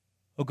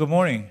Well, good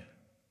morning,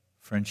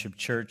 Friendship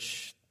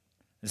Church.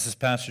 This is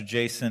Pastor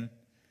Jason,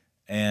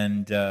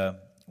 and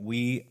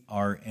we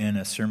are in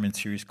a sermon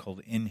series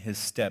called In His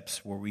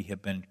Steps, where we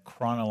have been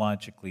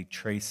chronologically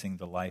tracing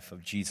the life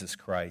of Jesus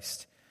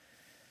Christ.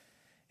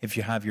 If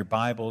you have your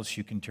Bibles,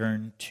 you can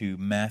turn to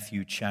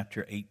Matthew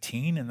chapter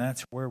 18, and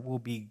that's where we'll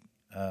be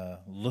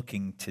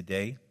looking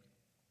today.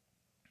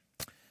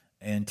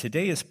 And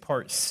today is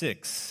part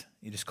 6.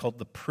 It is called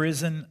The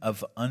Prison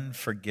of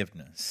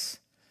Unforgiveness.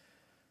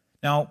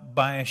 Now,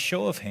 by a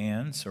show of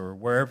hands, or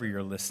wherever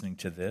you're listening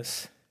to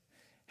this,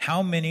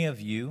 how many of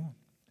you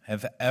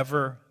have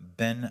ever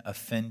been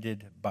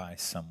offended by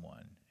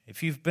someone?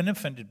 If you've been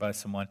offended by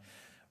someone,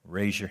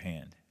 raise your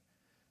hand.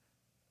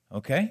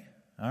 Okay?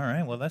 All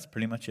right, well, that's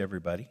pretty much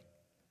everybody.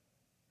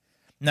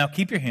 Now,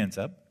 keep your hands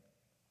up.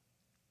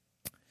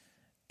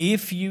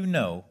 If you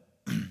know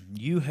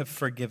you have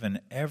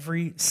forgiven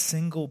every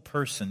single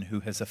person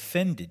who has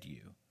offended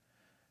you,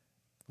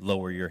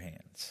 lower your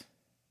hands.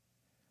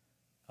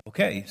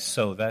 Okay,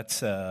 so that's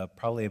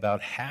probably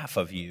about half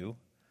of you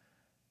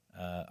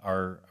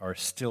are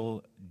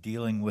still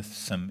dealing with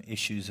some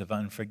issues of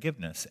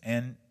unforgiveness.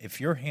 And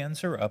if your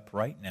hands are up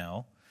right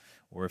now,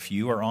 or if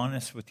you are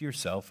honest with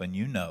yourself and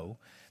you know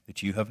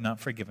that you have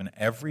not forgiven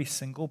every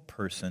single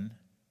person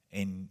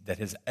that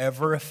has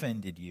ever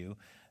offended you,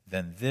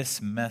 then this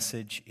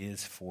message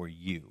is for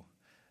you.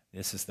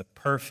 This is the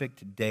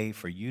perfect day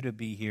for you to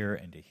be here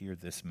and to hear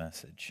this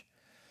message.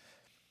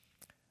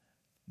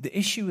 The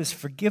issue is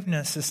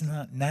forgiveness is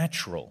not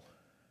natural.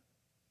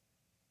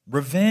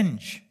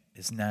 Revenge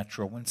is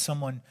natural. When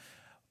someone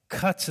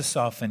cuts us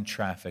off in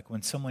traffic,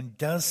 when someone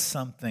does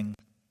something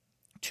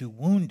to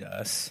wound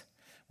us,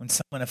 when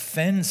someone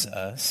offends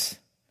us,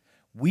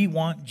 we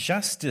want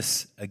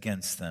justice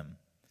against them.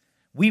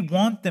 We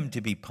want them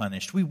to be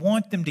punished. We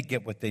want them to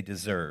get what they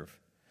deserve.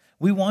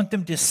 We want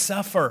them to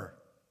suffer,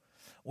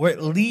 or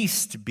at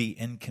least be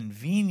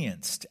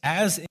inconvenienced,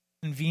 as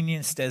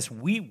inconvenienced as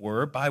we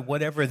were by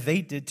whatever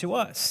they did to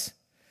us.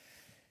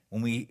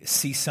 When we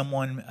see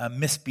someone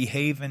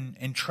misbehave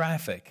in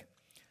traffic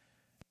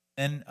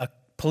and a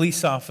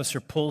police officer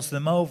pulls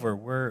them over,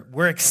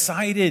 we're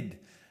excited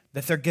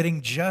that they're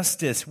getting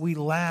justice. We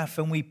laugh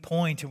and we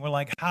point and we're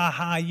like, ha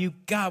ha, you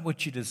got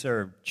what you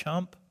deserve,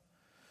 chump.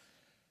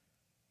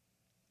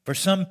 For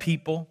some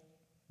people,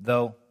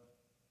 though,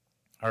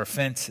 our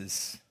offense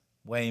is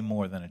way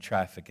more than a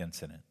traffic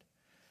incident.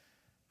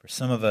 For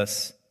some of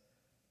us,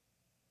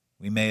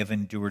 we may have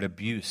endured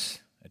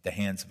abuse at the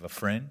hands of a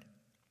friend,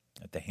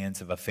 at the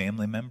hands of a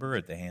family member,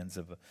 at the hands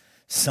of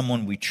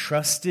someone we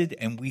trusted,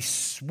 and we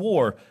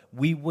swore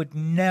we would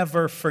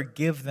never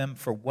forgive them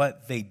for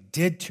what they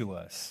did to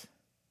us.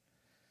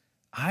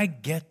 I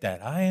get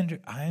that.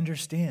 I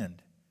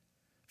understand.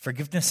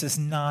 Forgiveness is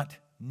not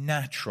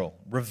natural.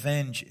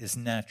 Revenge is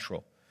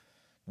natural.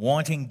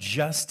 Wanting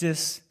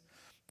justice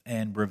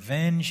and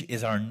revenge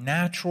is our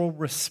natural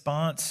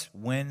response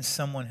when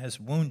someone has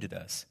wounded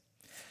us.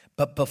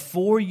 But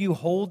before you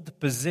hold the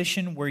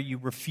position where you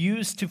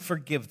refuse to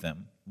forgive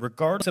them,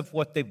 regardless of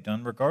what they've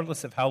done,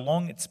 regardless of how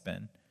long it's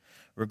been,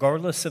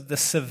 regardless of the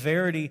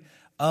severity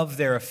of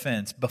their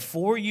offense,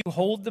 before you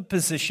hold the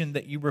position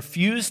that you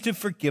refuse to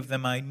forgive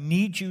them, I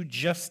need you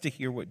just to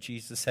hear what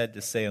Jesus had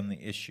to say on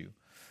the issue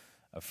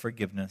of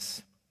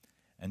forgiveness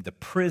and the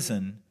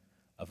prison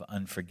of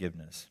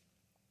unforgiveness.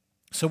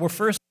 So we're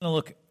first going to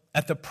look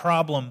at the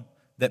problem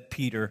that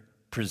Peter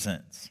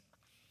presents.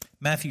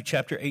 Matthew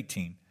chapter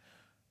 18.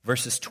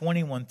 Verses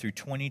 21 through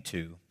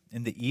 22,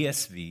 in the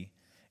ESV,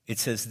 it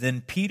says,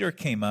 Then Peter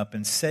came up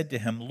and said to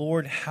him,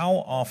 Lord,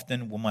 how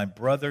often will my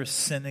brother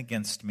sin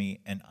against me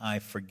and I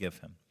forgive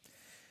him?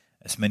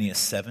 As many as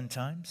 7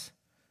 times?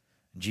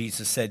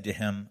 Jesus said to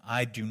him,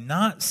 I do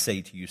not say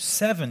to you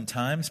 7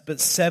 times, but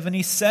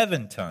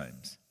 77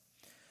 times.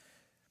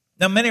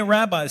 Now many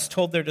rabbis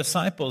told their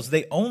disciples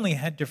they only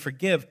had to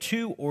forgive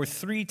 2 or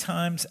 3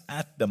 times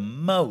at the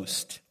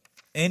most.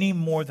 Any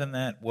more than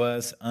that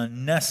was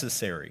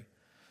unnecessary.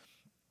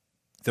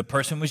 The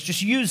person was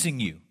just using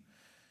you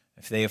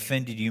if they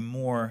offended you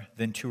more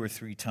than 2 or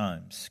 3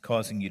 times,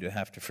 causing you to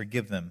have to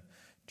forgive them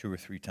 2 or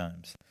 3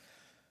 times.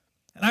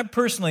 And I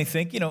personally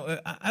think,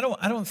 I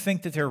don't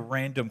think that there are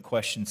random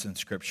questions in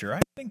Scripture. I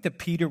think that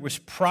Peter was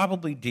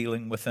probably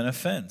dealing with an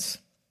offense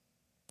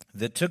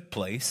that took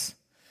place,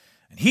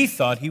 and he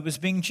thought he was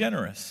being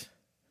generous.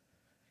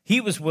 He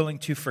was willing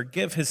to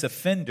forgive his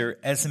offender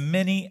as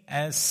many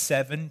as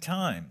 7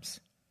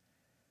 times.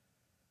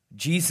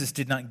 Jesus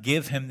did not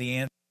give him the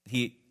answer.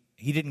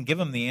 He didn't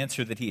give him the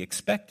answer that he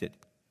expected.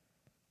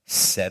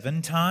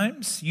 7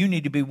 times? You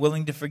need to be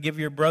willing to forgive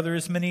your brother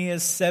as many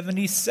as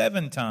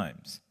 77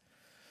 times.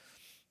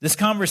 This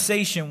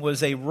conversation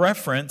was a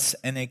reference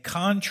and a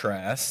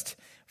contrast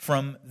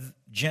from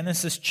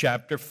Genesis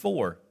chapter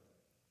 4.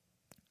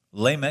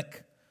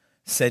 Lamech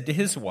said to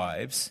his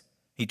wives,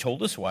 he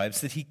told his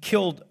wives that he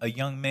killed a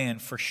young man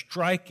for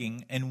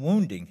striking and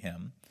wounding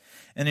him.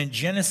 And in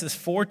Genesis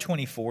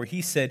 4:24,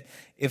 he said,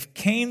 if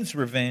Cain's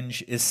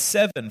revenge is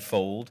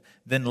 7-fold,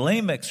 then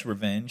Lamech's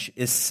revenge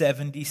is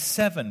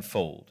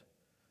 77-fold.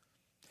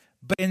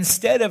 But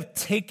instead of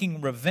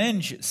taking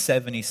revenge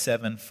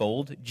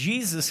 77-fold,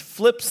 Jesus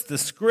flips the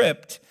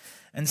script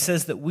and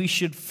says that we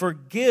should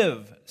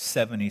forgive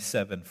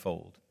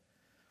 77-fold.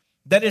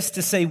 That is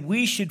to say,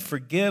 we should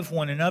forgive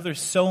one another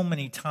so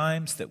many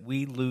times that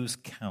we lose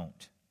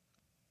count.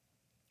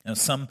 Now,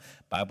 some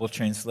Bible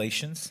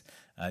translations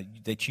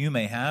that you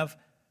may have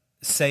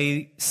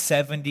say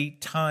 70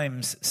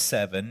 times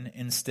 7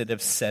 instead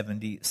of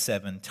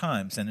 77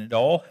 times. And it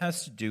all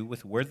has to do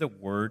with where the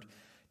word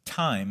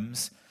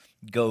times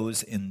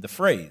goes in the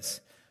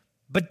phrase.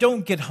 But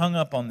don't get hung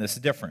up on this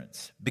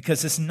difference,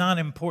 because it's not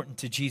important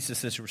to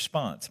Jesus'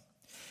 response.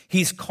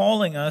 He's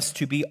calling us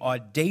to be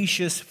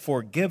audacious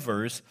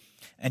forgivers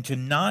and to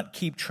not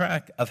keep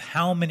track of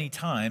how many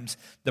times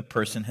the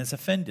person has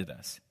offended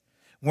us.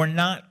 We're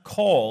not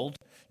called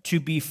to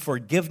be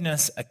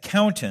forgiveness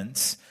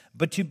accountants,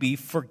 but to be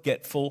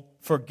forgetful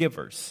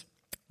forgivers.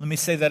 Let me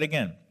say that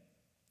again.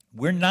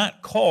 We're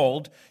not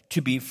called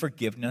to be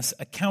forgiveness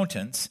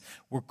accountants.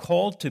 We're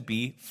called to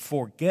be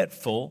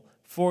forgetful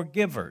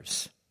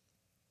forgivers.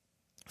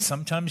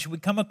 Sometimes we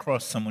come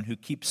across someone who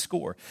keeps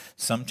score.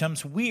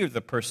 Sometimes we are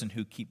the person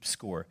who keeps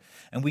score.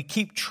 And we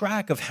keep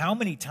track of how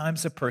many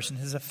times a person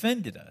has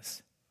offended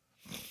us.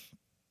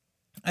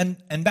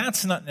 And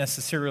that's not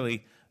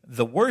necessarily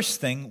the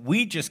worst thing.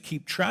 We just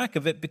keep track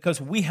of it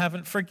because we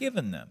haven't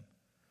forgiven them.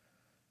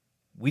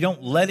 We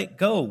don't let it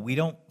go. We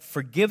don't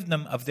forgive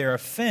them of their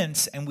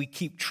offense, and we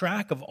keep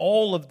track of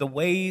all of the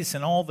ways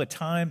and all the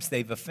times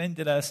they've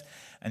offended us,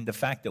 and the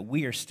fact that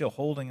we are still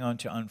holding on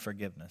to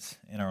unforgiveness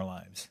in our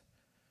lives.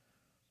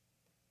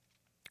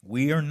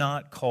 We are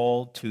not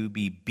called to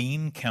be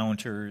bean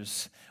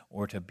counters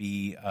or to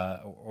be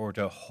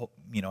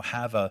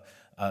have a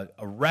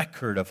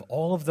record of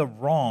all of the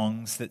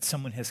wrongs that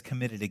someone has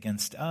committed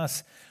against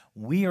us.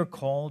 We are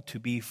called to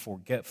be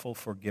forgetful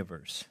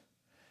forgivers.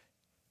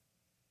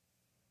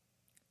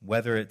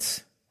 Whether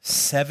it's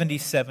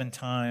 77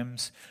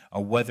 times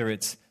or whether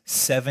it's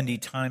 70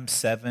 times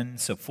 7,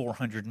 so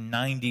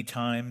 490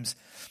 times,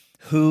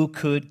 who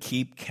could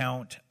keep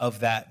count of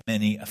that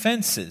many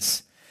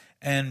offenses?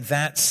 And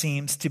that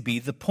seems to be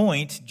the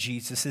point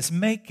Jesus is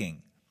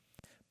making.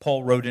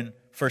 Paul wrote in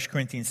 1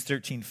 Corinthians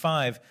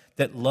 13:5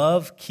 that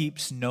love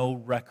keeps no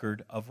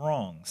record of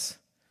wrongs.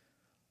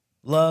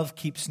 Love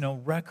keeps no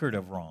record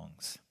of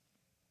wrongs.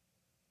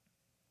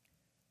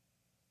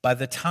 By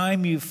the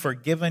time you've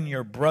forgiven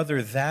your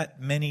brother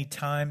that many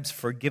times,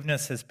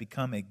 forgiveness has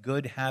become a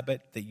good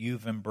habit that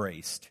you've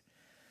embraced.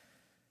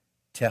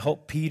 To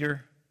help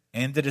Peter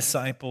and the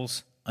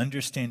disciples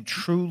understand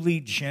truly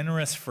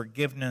generous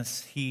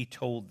forgiveness, he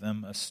told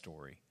them a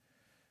story.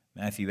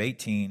 Matthew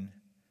 18,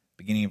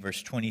 beginning in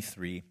verse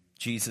 23,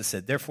 Jesus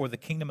said, "Therefore the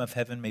kingdom of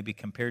heaven may be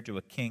compared to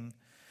a king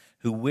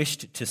who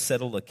wished to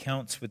settle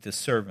accounts with his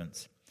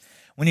servants.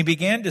 When he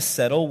began to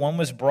settle, one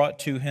was brought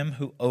to him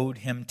who owed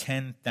him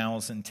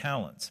 10,000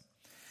 talents.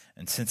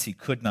 And since he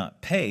could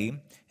not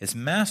pay, his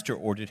master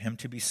ordered him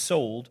to be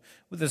sold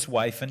with his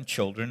wife and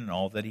children and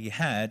all that he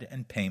had,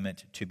 and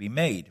payment to be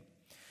made.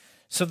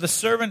 So the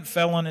servant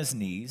fell on his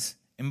knees,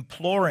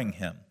 imploring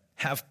him,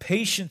 'Have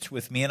patience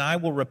with me, and I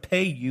will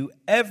repay you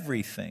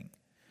everything.'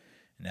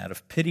 And out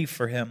of pity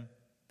for him,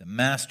 the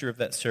master of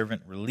that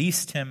servant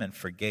released him and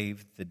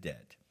forgave the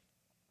debt."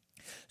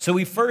 So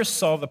we first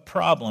saw the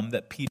problem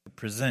that Peter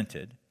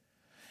presented.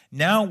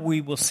 Now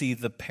we will see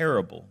the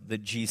parable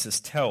that Jesus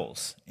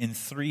tells in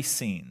 3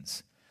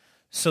 scenes.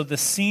 So the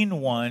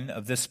scene 1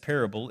 of this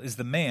parable is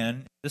the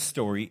man, the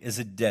story, is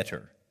a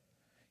debtor.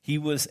 He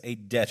was a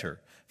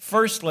debtor.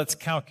 First, let's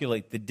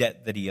calculate the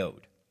debt that he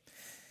owed.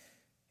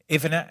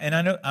 And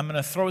I know I'm going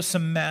to throw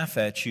some math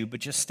at you,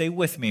 but just stay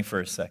with me for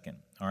a second,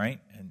 all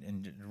right?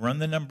 And run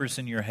the numbers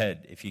in your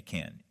head if you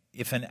can.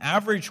 If an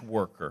average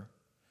worker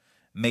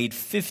made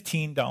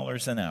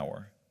 $15 an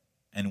hour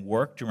and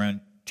worked around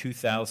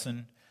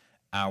 2,000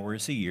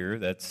 hours a year,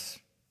 that's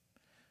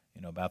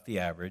about the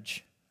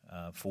average,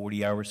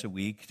 40 hours a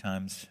week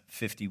times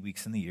 50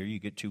 weeks in the year, you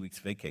get 2 weeks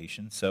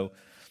vacation. So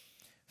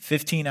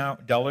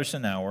 $15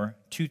 an hour,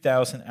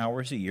 2,000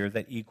 hours a year,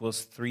 that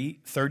equals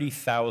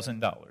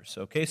 $30,000.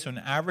 Okay, so an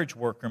average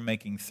worker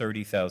making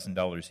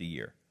 $30,000 a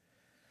year.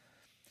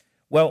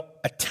 Well,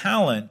 a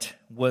talent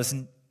was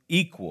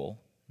equal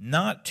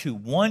not to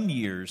 1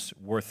 year's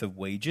worth of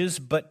wages,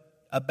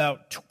 but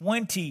about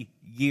 20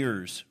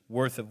 years'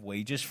 worth of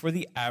wages for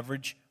the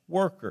average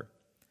worker.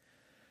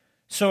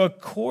 So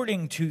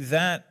according to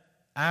that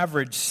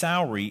average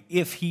salary,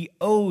 if he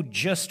owed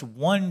just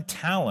 1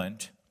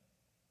 talent,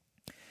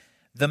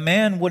 the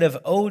man would have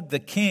owed the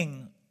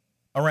king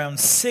around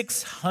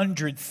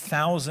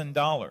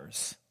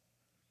 $600,000.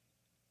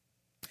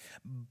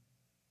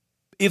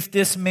 If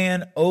this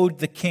man owed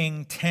the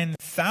king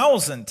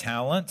 10,000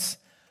 talents,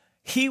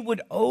 he would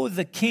owe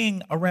the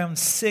king around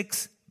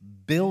 $6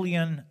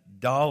 billion.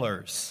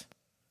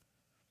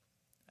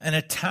 And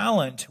a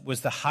talent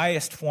was the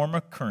highest form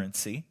of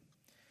currency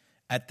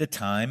at the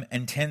time,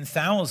 and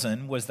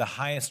 10,000 was the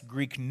highest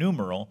Greek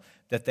numeral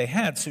that they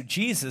had. So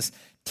Jesus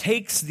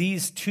takes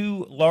these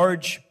two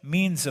large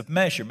means of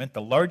measurement,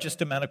 the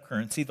largest amount of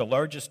currency, the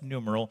largest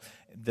numeral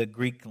the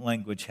Greek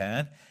language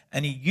had,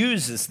 and he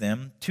uses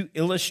them to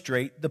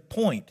illustrate the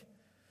point.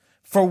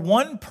 For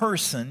one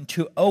person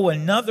to owe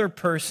another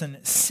person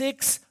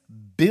 $6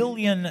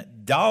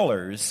 billion,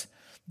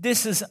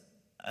 this is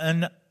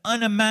an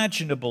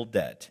unimaginable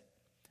debt,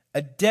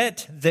 a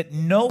debt that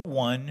no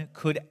one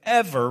could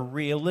ever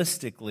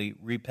realistically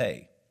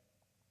repay.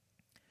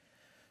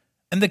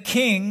 And the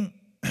king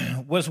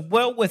was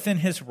well within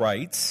his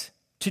rights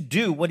to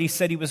do what he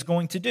said he was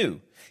going to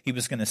do. He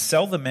was going to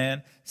sell the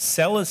man,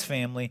 sell his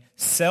family,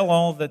 sell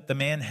all that the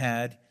man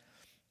had,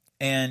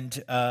 and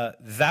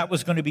that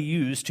was going to be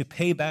used to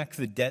pay back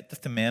the debt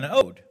that the man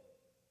owed.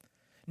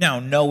 Now,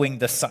 knowing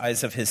the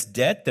size of his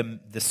debt,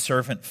 the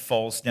servant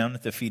falls down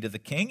at the feet of the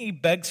king. He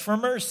begs for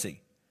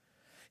mercy.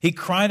 He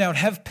cried out,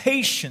 "Have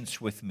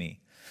patience with me.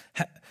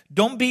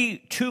 Don't be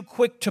too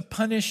quick to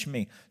punish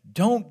me.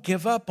 Don't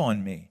give up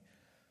on me."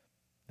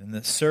 And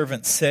the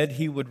servant said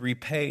he would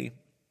repay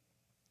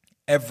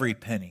every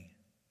penny.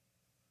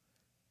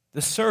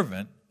 The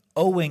servant,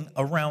 owing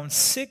around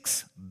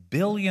 $6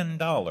 billion,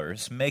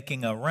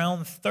 making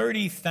around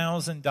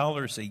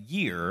 $30,000 a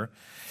year,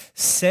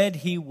 said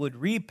he would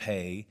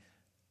repay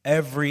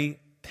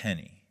every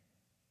penny.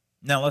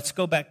 Now let's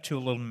go back to a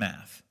little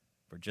math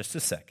for just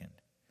a second.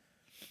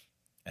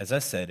 As I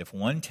said, if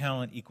 1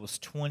 talent equals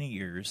 20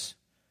 years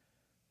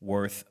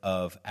worth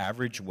of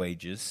average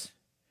wages,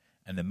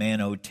 and the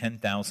man owed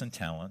 10,000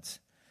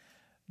 talents,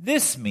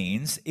 this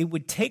means it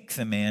would take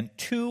the man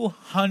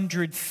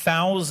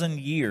 200,000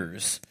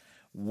 years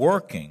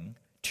working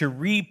to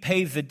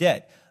repay the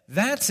debt.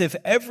 That's if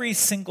every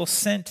single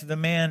cent the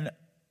man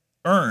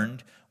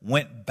earned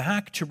went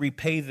back to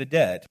repay the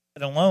debt,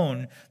 let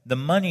alone the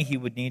money he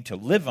would need to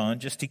live on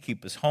just to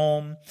keep his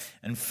home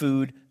and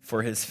food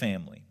for his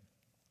family.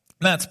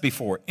 That's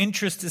before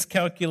interest is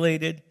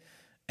calculated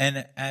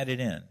and added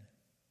in.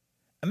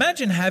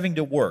 Imagine having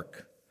to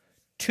work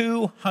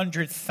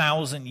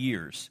 200,000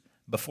 years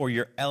before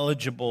you're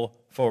eligible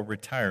for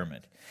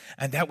retirement.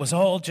 And that was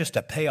all just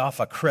to pay off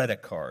a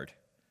credit card.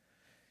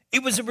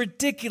 It was a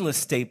ridiculous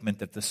statement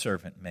that the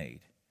servant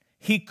made.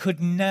 He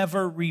could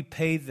never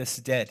repay this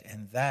debt,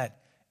 and that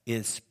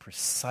is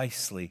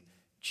precisely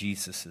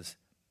Jesus'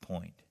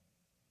 point.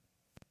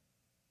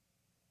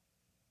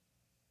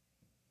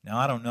 Now,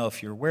 I don't know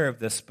if you're aware of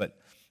this, but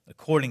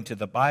according to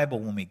the Bible,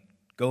 when we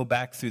go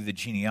back through the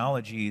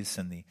genealogies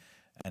and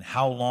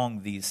how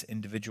long these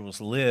individuals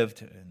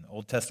lived, and the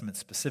Old Testament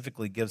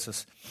specifically gives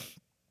us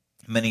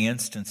many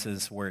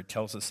instances where it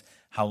tells us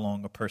how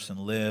long a person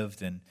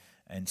lived and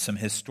some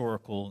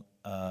historical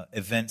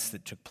events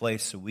that took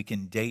place, so we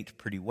can date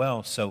pretty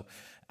well. So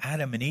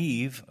Adam and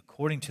Eve,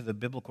 according to the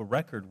biblical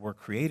record, were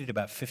created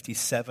about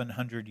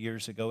 5,700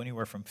 years ago,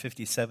 anywhere from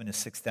 57 to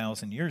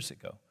 6,000 years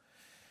ago.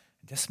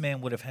 This man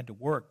would have had to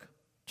work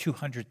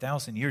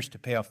 200,000 years to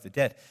pay off the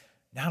debt.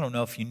 Now, I don't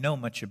know if you know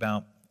much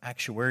about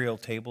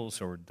actuarial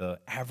tables or the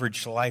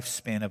average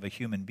lifespan of a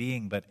human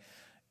being, but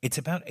it's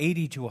about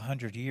 80 to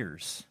 100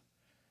 years.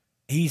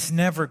 He's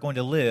never going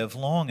to live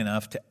long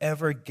enough to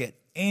ever get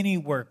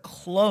anywhere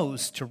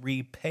close to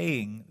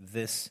repaying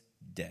this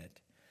debt.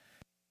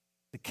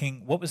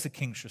 What was the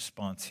king's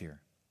response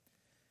here?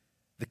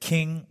 The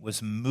king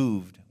was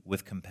moved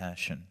with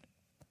compassion.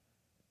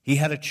 He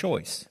had a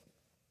choice.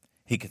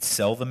 He could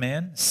sell the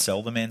man,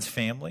 sell the man's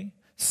family,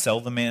 sell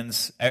the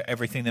man's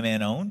everything the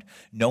man owned,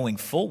 knowing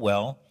full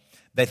well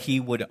that he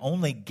would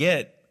only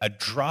get a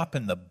drop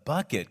in the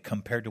bucket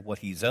compared to what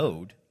he's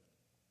owed.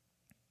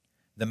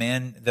 The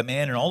man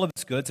and all of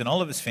his goods and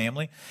all of his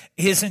family,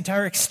 his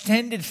entire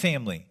extended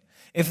family,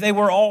 if they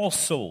were all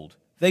sold,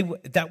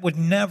 that would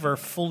never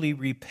fully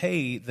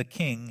repay the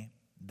king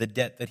the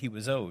debt that he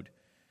was owed.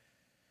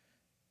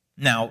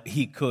 Now,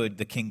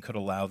 the king could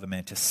allow the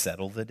man to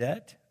settle the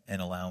debt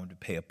and allow him to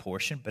pay a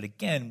portion. But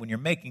again, when you're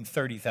making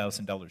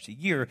 $30,000 a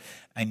year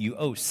and you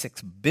owe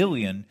 $6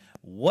 billion,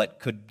 what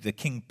could the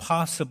king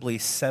possibly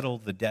settle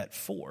the debt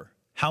for?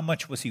 How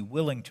much was he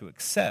willing to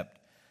accept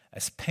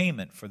as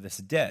payment for this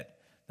debt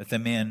that the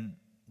man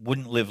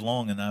wouldn't live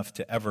long enough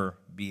to ever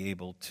be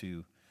able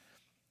to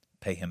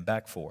pay him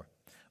back for?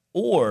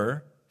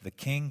 Or the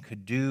king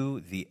could do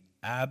the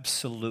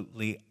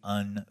absolutely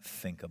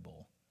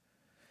unthinkable.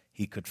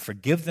 He could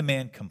forgive the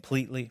man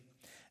completely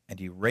and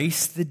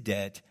erase the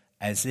debt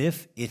as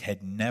if it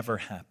had never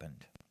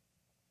happened.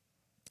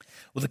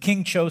 Well, the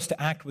king chose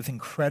to act with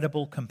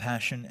incredible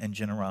compassion and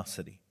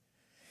generosity.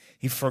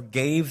 He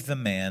forgave the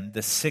man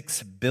the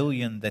 $6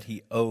 billion that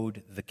he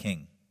owed the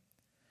king.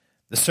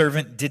 The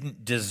servant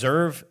didn't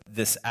deserve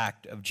this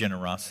act of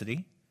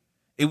generosity.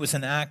 It was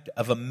an act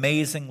of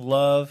amazing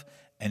love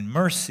and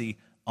mercy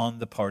on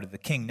the part of the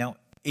king. Now,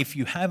 if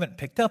you haven't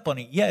picked up on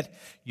it yet,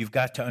 you've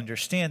got to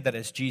understand that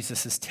as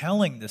Jesus is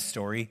telling this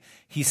story,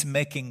 he's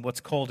making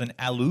what's called an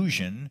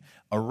allusion,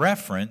 a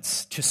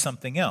reference to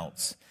something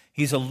else.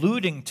 He's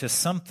alluding to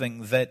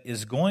something that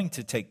is going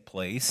to take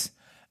place,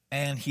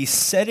 and he's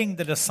setting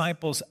the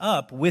disciples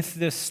up with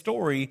this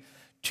story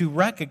to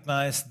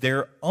recognize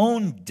their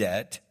own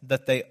debt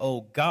that they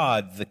owe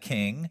God, the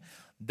king,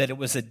 that it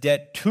was a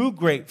debt too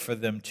great for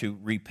them to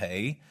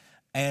repay,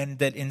 and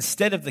that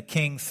instead of the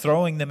king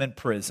throwing them in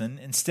prison,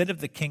 instead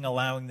of the king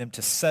allowing them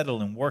to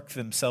settle and work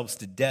themselves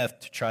to death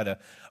to try to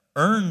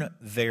earn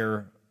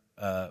their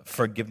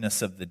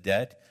forgiveness of the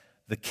debt,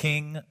 the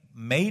king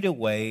made a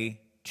way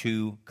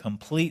to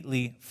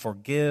completely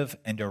forgive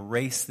and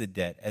erase the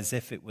debt as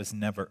if it was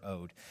never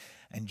owed.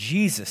 And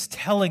Jesus,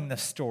 telling the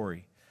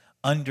story,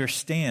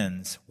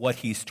 understands what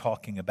he's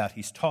talking about.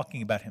 He's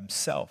talking about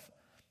himself.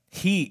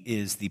 He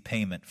is the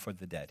payment for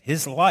the debt.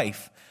 His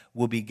life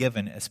will be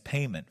given as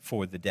payment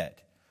for the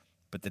debt.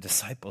 But the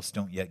disciples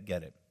don't yet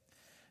get it.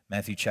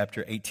 Matthew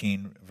chapter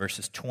 18,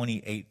 verses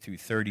 28 through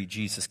 30,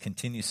 Jesus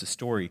continues the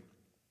story.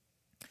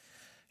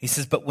 He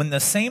says, but when the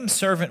same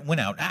servant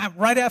went out,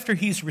 right after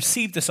he's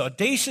received this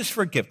audacious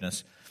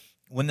forgiveness,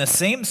 when the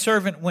same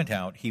servant went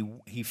out,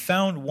 he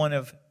found one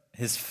of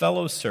his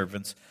fellow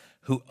servants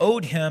who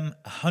owed him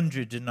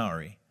 100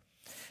 denarii.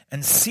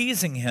 And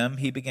seizing him,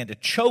 he began to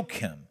choke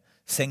him,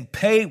 saying,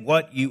 pay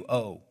what you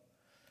owe.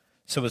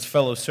 So his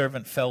fellow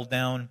servant fell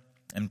down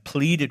and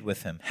pleaded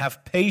with him,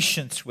 have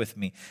patience with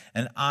me,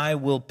 and I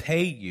will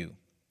pay you.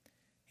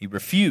 He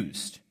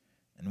refused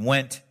and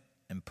went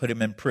and put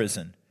him in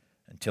prison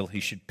until he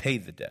should pay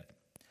the debt.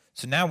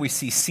 So now we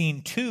see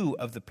scene 2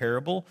 of the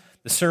parable.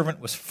 The servant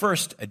was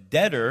first a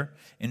debtor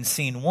in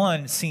scene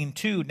 1. Scene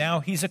 2,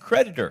 now he's a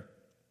creditor.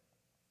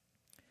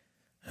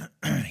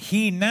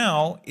 He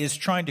now is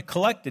trying to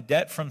collect a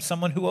debt from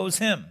someone who owes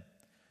him.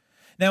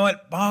 Now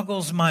it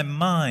boggles my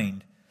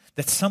mind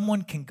that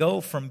someone can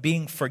go from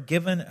being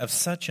forgiven of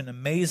such an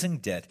amazing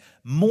debt,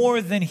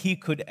 more than he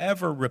could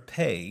ever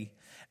repay,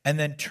 and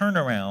then turn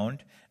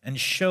around and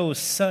show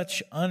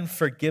such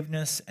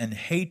unforgiveness and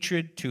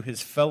hatred to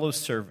his fellow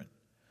servant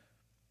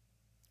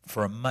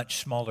for a much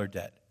smaller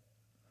debt.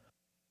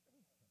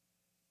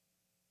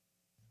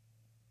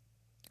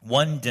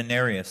 1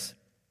 denarius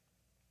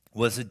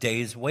was a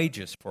day's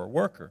wages for a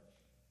worker.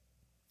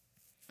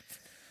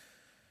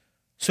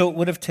 So it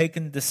would have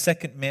taken the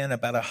second man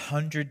about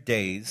 100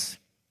 days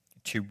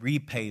to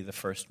repay the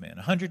first man.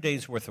 100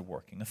 days worth of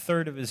working, a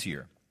third of his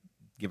year,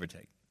 give or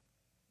take.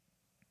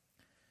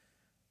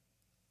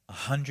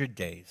 100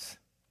 days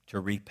to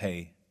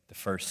repay the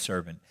first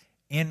servant,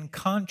 in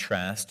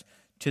contrast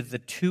to the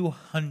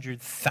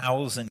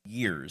 200,000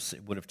 years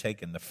it would have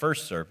taken the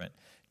first servant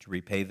to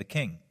repay the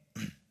king.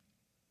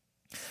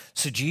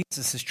 So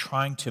Jesus is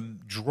trying to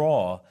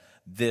draw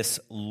this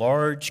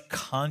large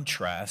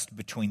contrast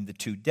between the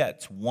two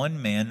debts.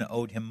 One man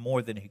owed him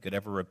more than he could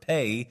ever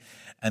repay,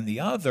 and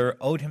the other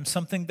owed him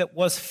something that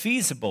was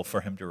feasible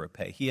for him to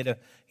repay. He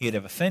had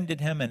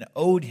offended him and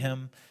owed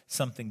him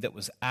something that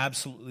was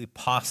absolutely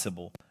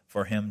possible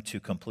for him to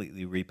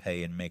completely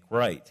repay and make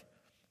right.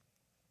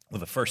 Well,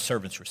 the first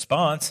servant's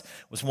response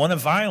was one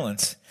of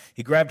violence.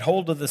 He grabbed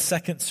hold of the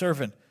second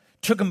servant,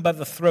 took him by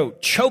the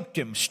throat, choked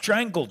him,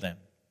 strangled him.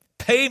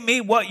 Pay me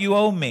what you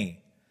owe me.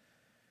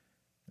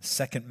 The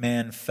second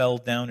man fell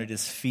down at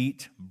his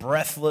feet,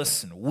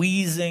 breathless and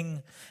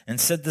wheezing,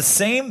 and said the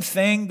same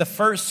thing the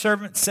first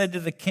servant said to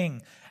the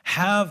king,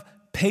 have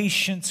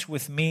patience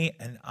with me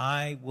and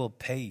I will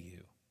pay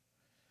you.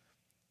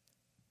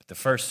 But the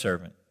first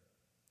servant,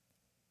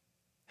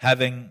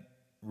 having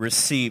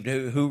received,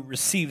 who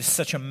received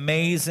such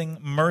amazing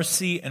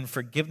mercy and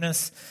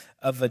forgiveness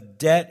of a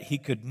debt he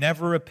could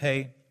never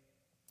repay,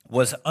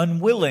 was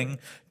unwilling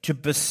to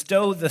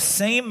bestow the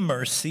same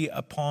mercy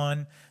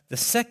upon the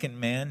second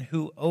man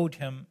who owed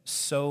him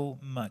so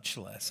much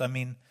less. I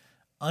mean,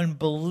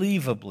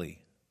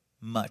 unbelievably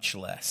much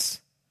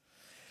less.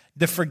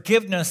 The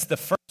forgiveness the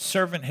first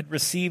servant had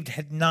received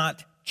had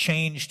not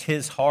changed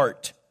his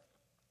heart.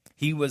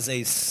 He was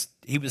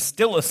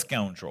still a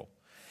scoundrel,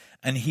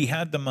 and he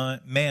had the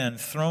man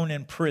thrown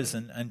in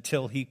prison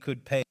until he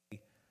could pay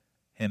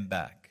him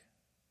back.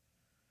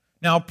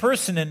 Now, a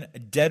person in a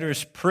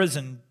debtor's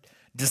prison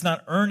does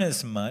not earn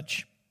as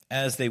much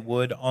as they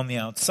would on the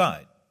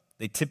outside.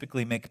 They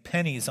typically make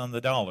pennies on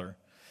the dollar.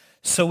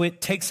 So it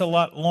takes a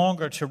lot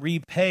longer to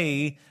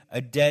repay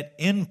a debt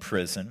in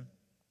prison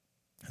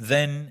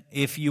than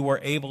if you were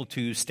able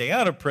to stay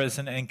out of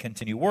prison and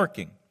continue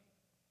working.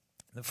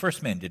 The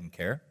first man didn't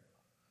care.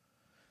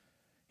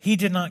 He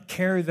did not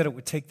care that it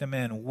would take the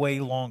man way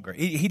longer.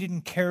 He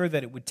didn't care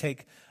that it would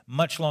take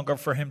much longer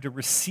for him to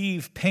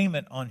receive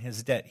payment on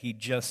his debt. He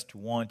just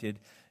wanted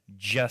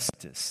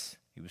justice.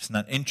 He was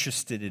not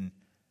interested in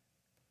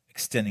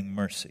extending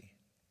mercy.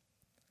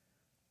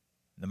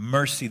 The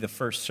mercy the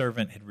first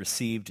servant had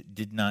received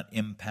did not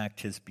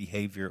impact his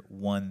behavior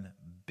one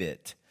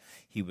bit.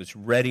 He was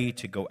ready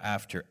to go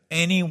after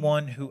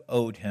anyone who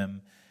owed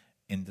him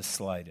in the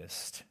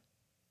slightest.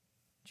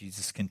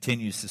 Jesus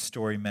continues the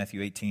story,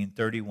 Matthew 18,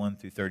 31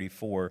 through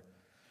 34.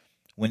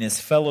 When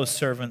his fellow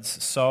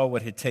servants saw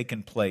what had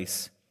taken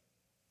place,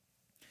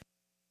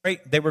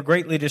 they were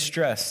greatly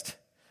distressed,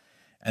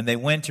 and they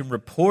went and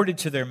reported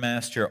to their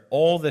master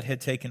all that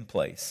had taken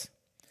place.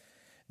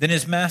 Then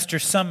his master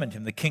summoned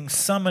him. The king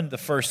summoned the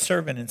first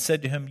servant and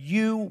said to him,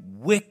 "You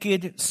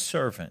wicked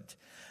servant,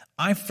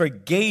 I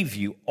forgave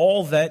you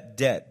all that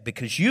debt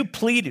because you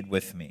pleaded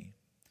with me.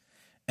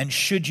 And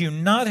should you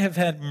not have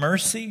had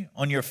mercy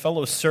on your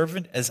fellow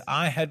servant as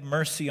I had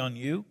mercy on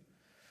you?"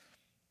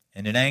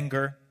 And in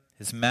anger,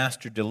 his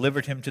master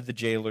delivered him to the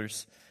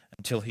jailers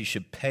until he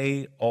should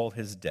pay all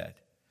his debt.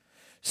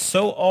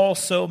 So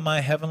also my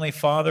heavenly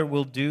Father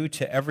will do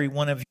to every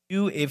one of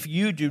you if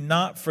you do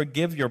not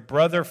forgive your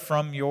brother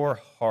from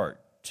your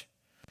heart.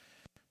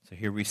 So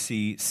here we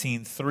see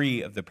scene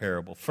 3 of the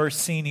parable. First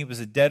scene, he was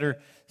a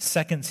debtor.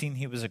 Second scene,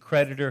 he was a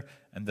creditor.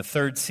 And the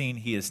third scene,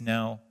 he is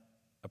now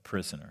a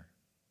prisoner.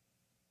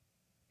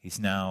 He's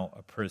now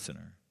a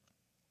prisoner.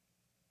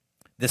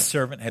 This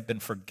servant had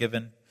been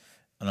forgiven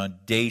an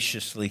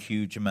audaciously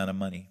huge amount of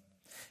money.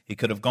 He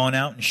could have gone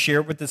out and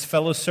shared with his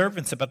fellow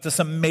servants about this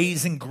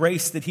amazing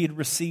grace that he had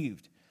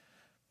received.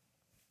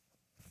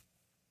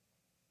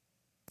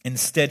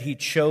 Instead, he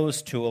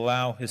chose to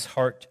allow his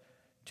heart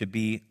to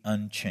be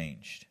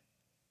unchanged.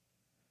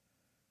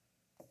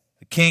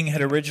 The king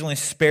had originally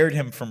spared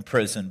him from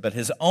prison, but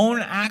his own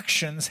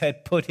actions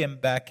had put him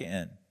back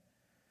in.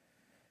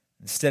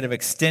 Instead of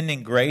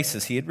extending grace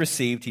as he had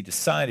received, he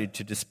decided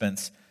to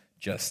dispense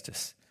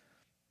justice.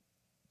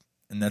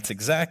 And that's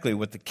exactly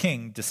what the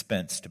king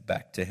dispensed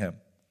back to him.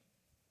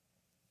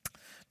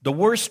 The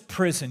worst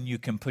prison you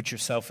can put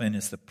yourself in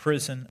is the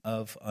prison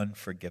of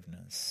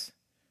unforgiveness.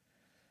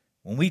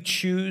 When we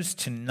choose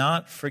to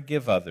not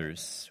forgive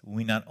others,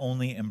 we not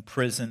only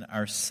imprison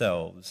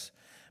ourselves,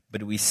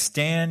 but we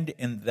stand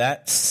in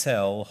that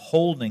cell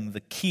holding the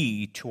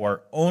key to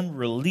our own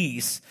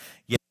release,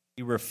 yet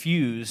we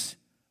refuse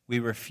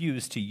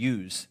to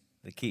use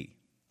the key.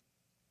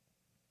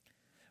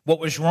 What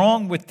was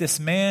wrong with this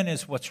man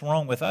is what's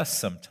wrong with us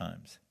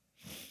sometimes.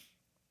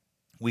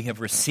 We have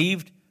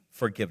received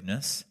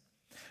forgiveness,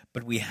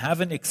 but we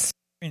haven't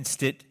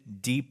experienced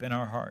it deep in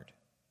our heart.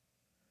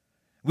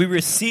 We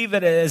receive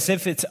it as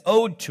if it's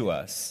owed to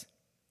us.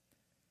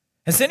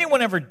 Has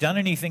anyone ever done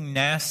anything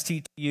nasty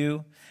to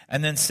you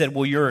and then said,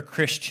 "Well, you're a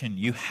Christian,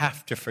 you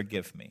have to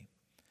forgive me"?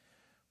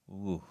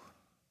 Ooh,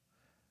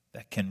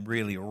 that can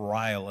really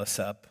rile us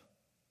up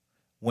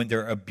when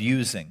they're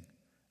abusing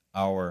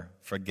our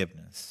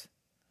forgiveness.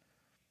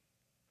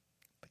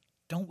 But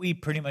don't we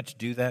pretty much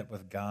do that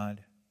with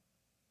God?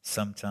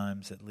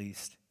 Sometimes, at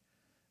least.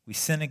 We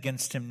sin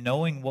against him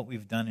knowing what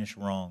we've done is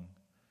wrong.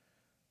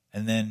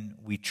 And then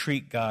we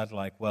treat God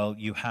like, "Well,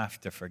 you have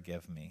to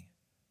forgive me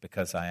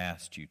because I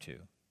asked you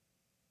to."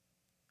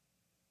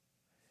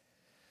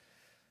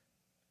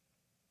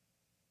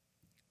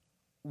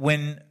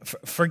 When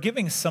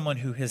forgiving someone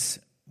who has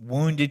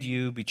wounded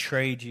you,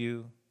 betrayed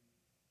you,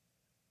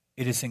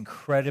 it is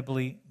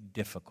incredibly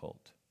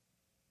difficult.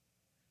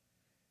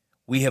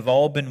 We have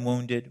all been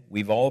wounded.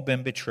 We've all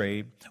been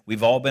betrayed.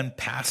 We've all been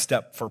passed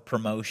up for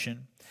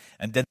promotion.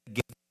 And then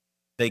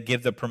they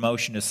give the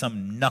promotion to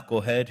some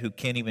knucklehead who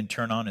can't even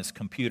turn on his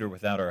computer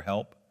without our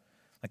help.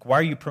 Like, why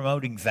are you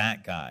promoting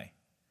that guy?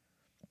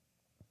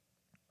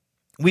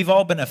 We've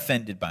all been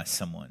offended by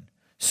someone.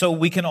 So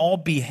we can all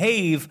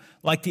behave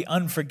like the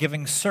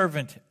unforgiving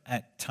servant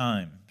at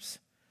times.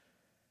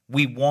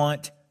 We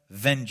want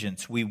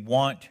vengeance. We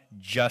want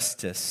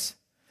justice.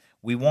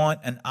 We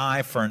want an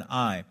eye for an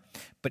eye.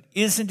 But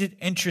isn't it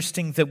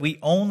interesting that we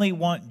only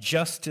want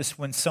justice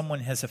when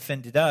someone has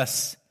offended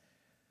us,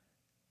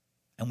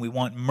 and we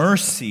want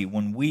mercy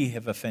when we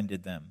have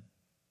offended them?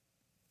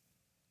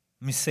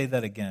 Let me say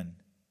that again.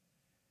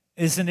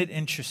 Isn't it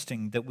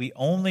interesting that we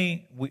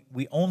only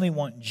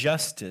want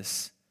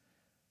justice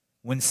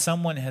when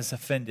someone has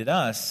offended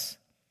us,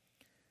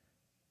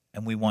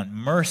 and we want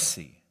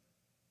mercy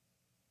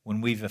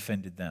when we've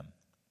offended them?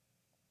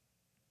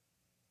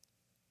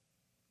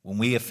 When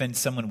we offend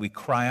someone, we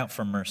cry out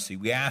for mercy.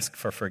 We ask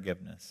for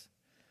forgiveness.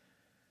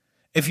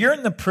 If you're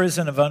in the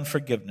prison of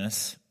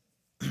unforgiveness,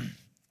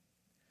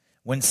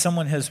 when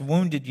someone has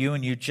wounded you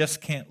and you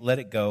just can't let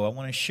it go, I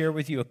want to share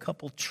with you a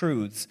couple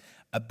truths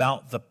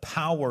about the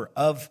power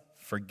of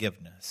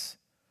forgiveness.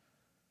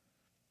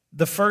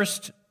 The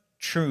first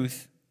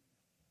truth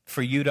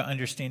for you to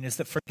understand is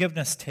that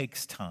forgiveness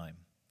takes time.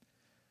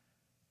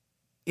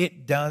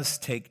 It does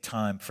take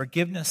time.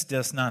 Forgiveness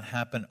does not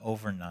happen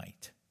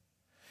overnight.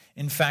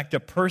 In fact, a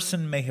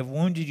person may have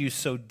wounded you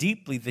so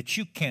deeply that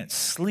you can't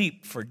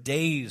sleep for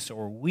days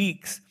or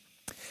weeks.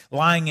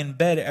 Lying in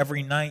bed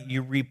every night,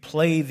 you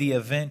replay the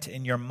event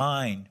in your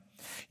mind.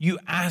 You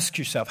ask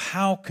yourself,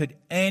 how could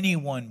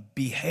anyone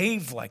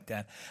behave like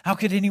that? How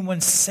could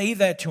anyone say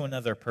that to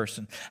another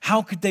person?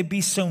 How could they be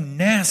so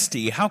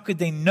nasty? How could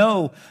they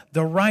know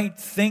the right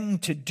thing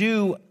to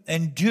do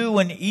and do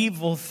an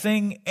evil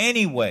thing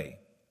anyway?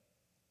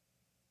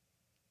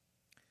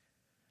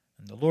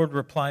 And the Lord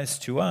replies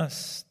to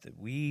us that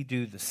we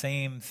do the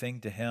same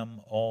thing to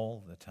him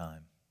all the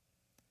time.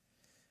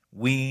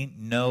 We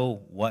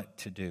know what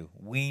to do.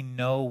 We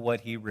know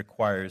what he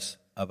requires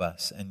of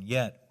us, and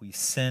yet we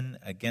sin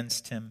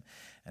against him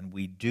and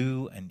we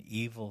do an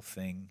evil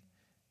thing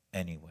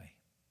anyway.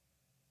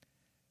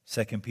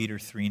 2 Peter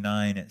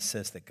 3:9, it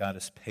says that God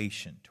is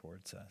patient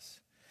towards us.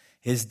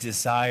 His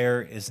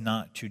desire is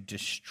not to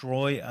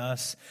destroy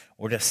us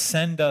or to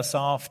send us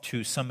off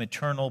to some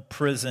eternal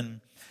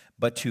prison,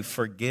 but to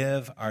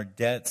forgive our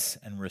debts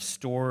and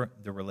restore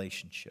the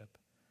relationship.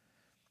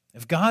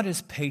 If God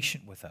is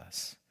patient with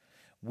us,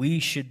 we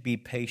should be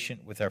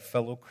patient with our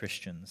fellow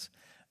Christians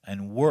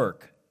and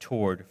work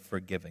toward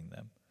forgiving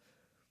them.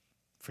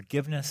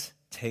 Forgiveness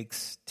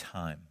takes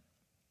time.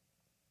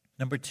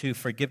 Number 2,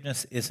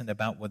 forgiveness isn't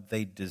about what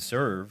they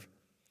deserve,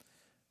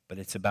 but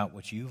it's about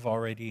what you've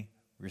already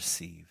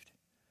received.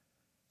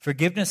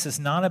 Forgiveness is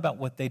not about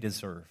what they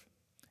deserve.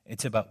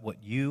 It's about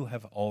what you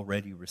have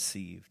already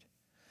received.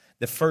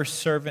 The first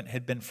servant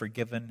had been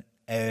forgiven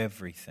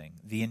everything,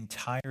 the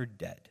entire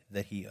debt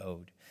that he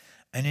owed.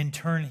 And in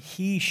turn,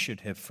 he should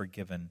have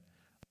forgiven.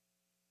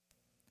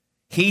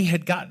 He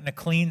had gotten a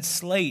clean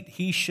slate.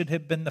 He should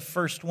have been the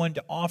first one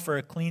to offer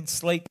a clean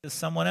slate to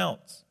someone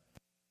else.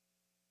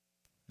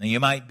 Now, you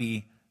might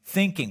be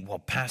thinking, well,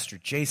 Pastor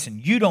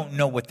Jason, you don't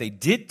know what they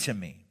did to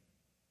me.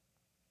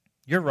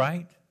 You're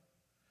right.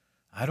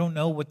 I don't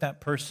know what that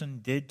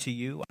person did to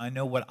you. I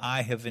know what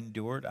I have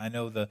endured. I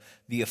know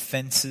the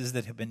offenses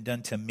that have been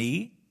done to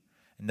me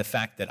and the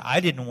fact that I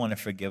didn't want to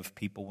forgive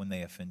people when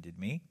they offended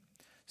me.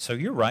 So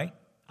you're right.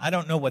 I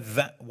don't know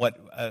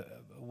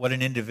what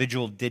an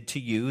individual did to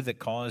you that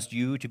caused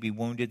you to be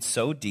wounded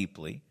so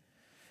deeply.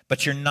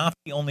 But you're not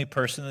the only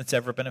person that's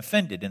ever been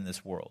offended in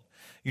this world.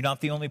 You're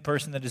not the only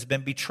person that has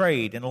been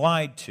betrayed and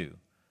lied to.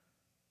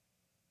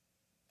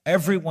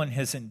 Everyone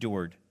has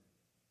endured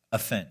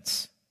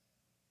offense.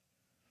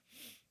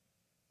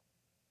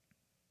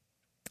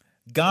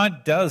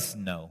 God does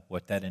know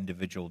what that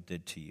individual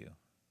did to you.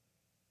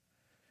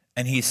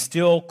 And he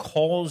still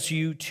calls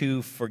you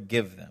to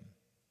forgive them.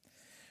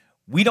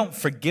 We don't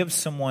forgive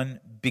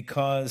someone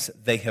because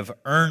they have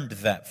earned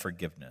that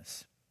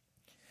forgiveness.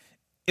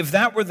 If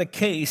that were the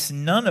case,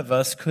 none of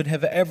us could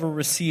have ever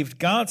received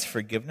God's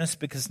forgiveness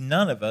because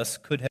none of us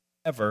could have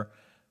ever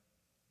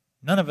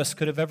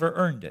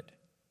earned it.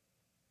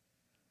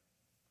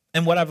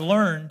 And what I've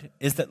learned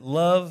is that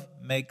love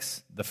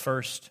makes the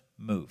first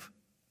move.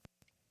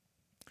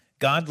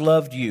 God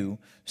loved you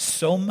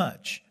so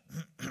much.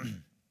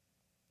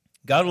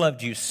 God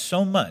loved you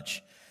so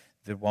much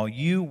that while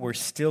you were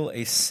still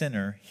a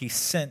sinner, he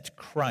sent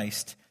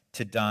Christ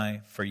to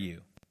die for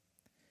you.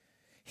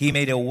 He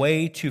made a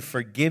way to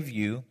forgive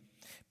you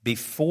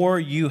before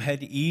you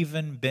had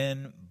even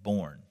been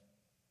born.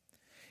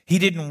 He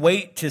didn't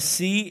wait to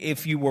see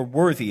if you were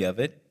worthy of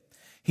it.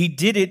 He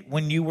did it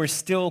when you were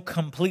still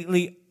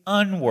completely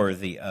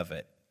unworthy of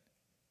it.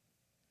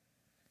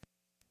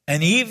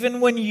 And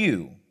even when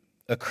you,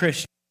 a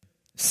Christian,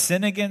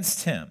 sin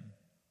against him,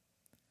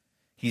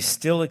 he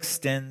still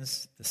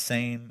extends the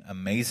same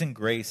amazing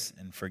grace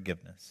and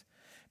forgiveness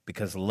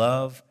because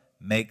love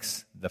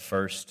makes the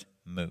first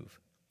move.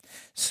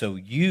 So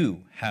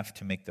you have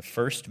to make the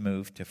first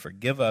move to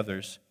forgive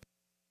others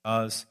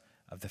because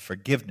of the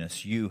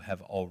forgiveness you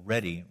have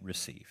already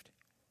received.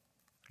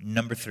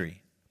 Number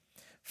 3,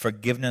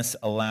 forgiveness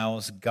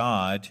allows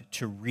God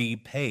to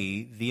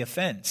repay the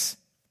offense.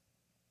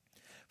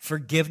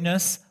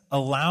 Forgiveness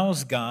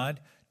allows God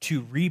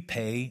to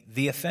repay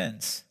the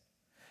offense.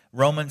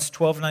 Romans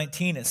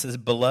 12:19, it says,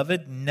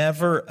 "Beloved,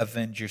 never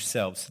avenge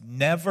yourselves.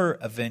 Never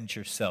avenge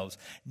yourselves.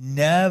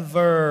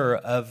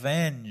 Never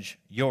avenge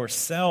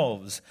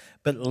yourselves,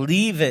 but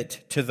leave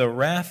it to the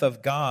wrath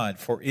of God,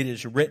 for it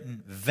is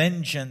written,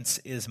 'Vengeance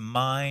is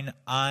mine,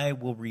 I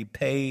will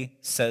repay,'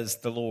 says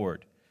the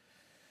Lord."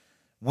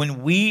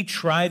 When we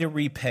try to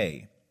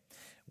repay,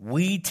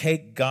 we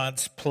take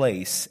God's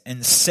place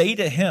and say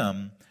to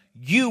him,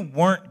 "You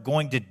weren't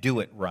going to do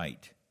it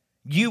right.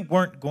 You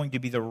weren't going to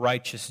be the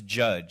righteous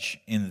judge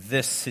in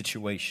this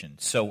situation,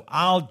 so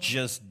I'll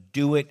just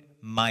do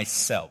it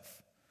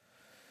myself."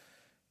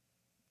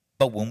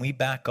 But when we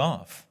back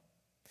off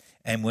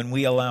and when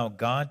we allow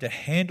God to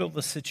handle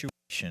the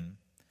situation,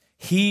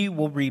 he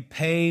will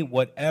repay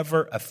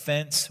whatever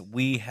offense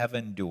we have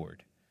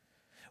endured.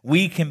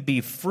 We can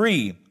be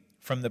free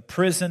from the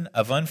prison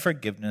of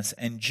unforgiveness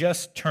and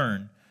just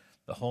turn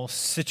the whole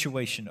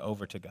situation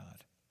over to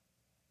God.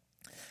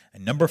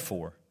 And number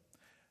 4,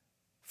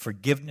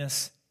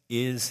 forgiveness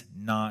is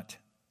not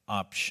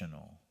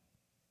optional.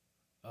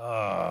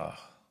 Oh,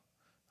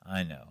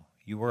 I know.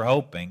 You were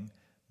hoping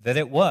that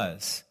it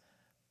was,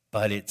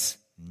 but it's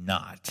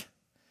not.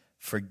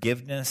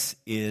 Forgiveness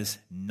is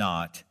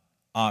not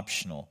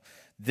optional.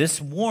 This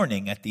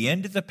warning at the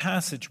end of the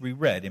passage we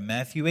read in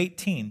Matthew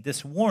 18,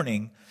 this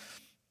warning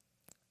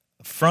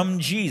from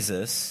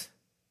Jesus,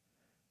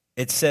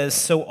 it says,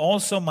 "So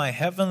also my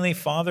heavenly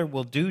Father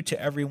will do to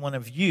every one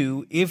of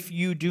you if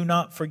you do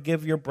not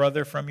forgive your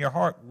brother from your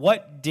heart."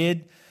 What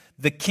did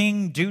the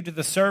king do to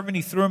the servant?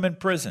 He threw him in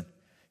prison.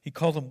 He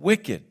called him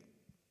wicked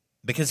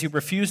because he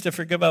refused to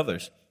forgive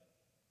others.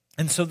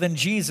 And so then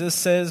Jesus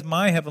says,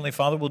 "My heavenly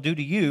Father will do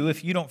to you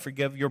if you don't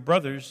forgive your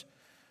brothers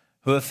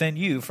who offend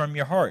you from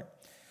your heart."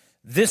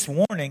 This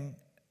warning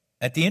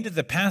at the end of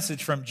the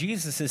passage from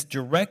Jesus is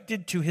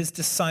directed to his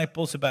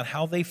disciples about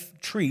how they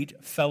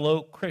treat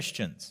fellow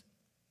Christians.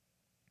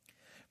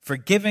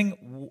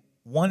 Forgiving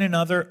one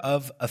another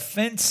of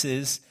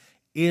offenses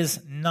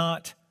is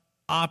not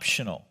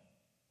optional.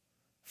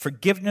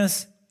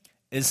 Forgiveness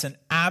is an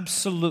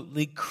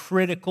absolutely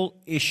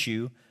critical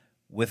issue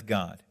with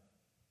God.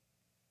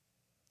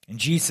 In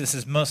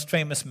Jesus' most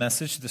famous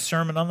message, the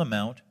Sermon on the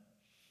Mount,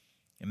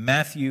 in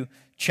Matthew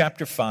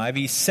chapter 5,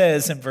 he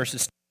says in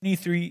verses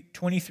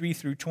 23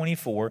 through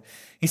 24,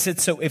 he said,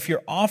 "So if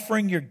you're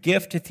offering your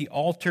gift at the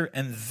altar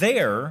and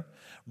there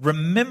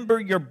remember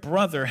your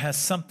brother has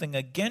something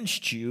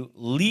against you,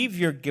 leave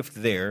your gift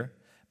there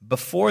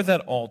before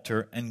that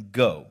altar and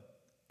go.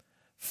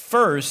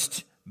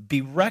 First,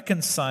 be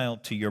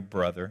reconciled to your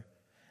brother,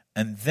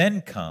 and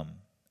then come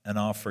and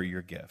offer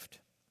your gift."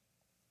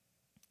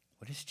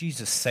 What is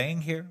Jesus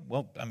saying here?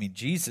 Well,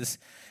 Jesus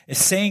is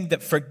saying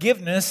that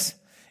forgiveness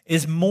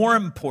is more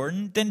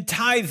important than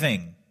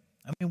tithing.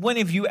 When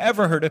have you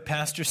ever heard a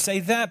pastor say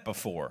that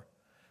before?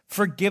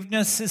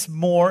 Forgiveness is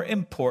more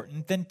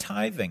important than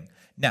tithing.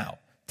 Now,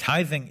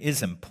 tithing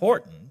is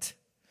important.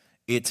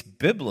 It's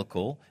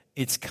biblical.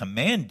 It's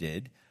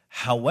commanded.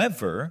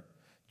 However,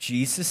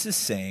 Jesus is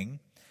saying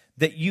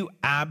that you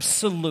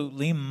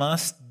absolutely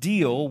must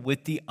deal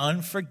with the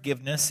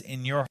unforgiveness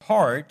in your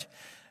heart,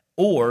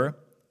 or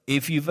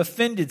if you've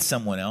offended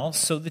someone else,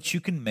 so that you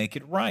can make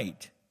it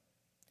right.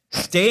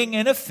 Staying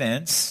in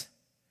offense,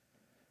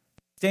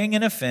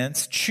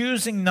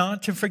 choosing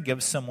not to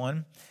forgive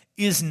someone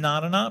is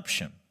not an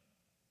option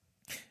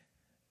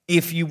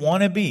if you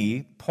want to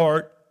be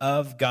part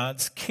of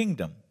God's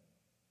kingdom.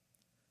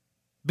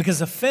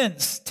 Because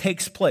offense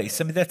takes place.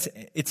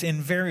 It's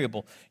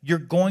invariable. You're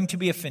going to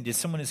be offended.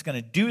 Someone is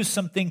going to do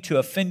something to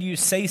offend you,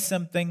 say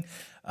something,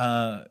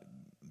 try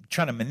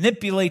to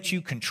manipulate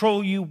you,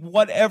 control you,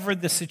 whatever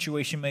the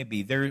situation may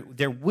be.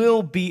 There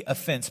will be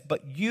offense,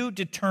 but you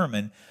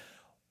determine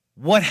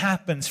what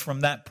happens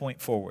from that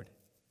point forward.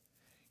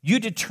 You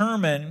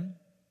determine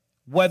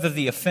whether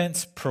the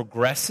offense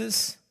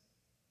progresses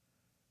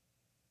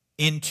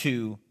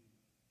into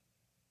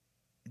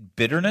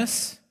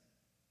bitterness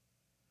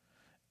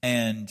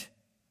and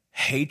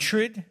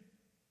hatred.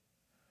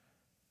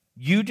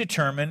 You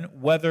determine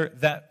whether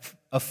that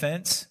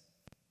offense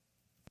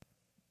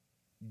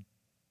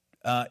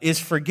is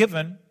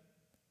forgiven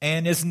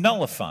and is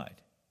nullified.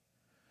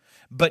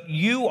 But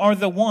you are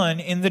the one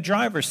in the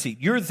driver's seat.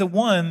 You're the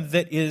one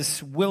that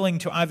is willing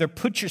to either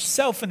put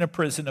yourself in a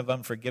prison of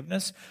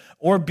unforgiveness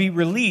or be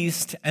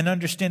released and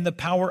understand the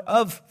power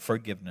of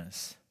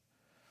forgiveness.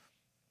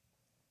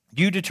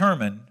 You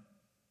determine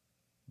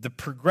the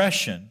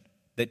progression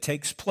that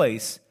takes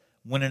place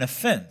when an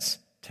offense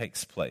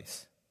takes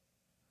place.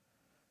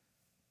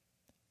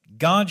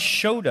 God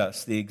showed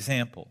us the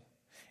example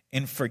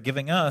in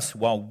forgiving us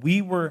while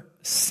we were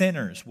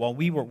sinners,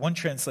 one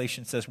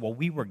translation says, while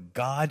we were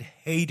God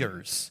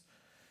haters,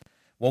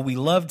 while we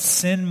loved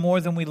sin more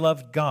than we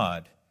loved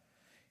God.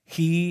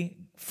 He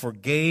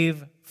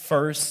forgave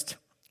first.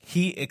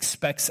 He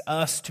expects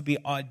us to be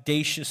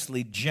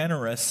audaciously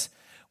generous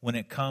when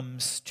it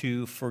comes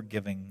to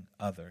forgiving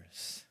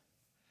others.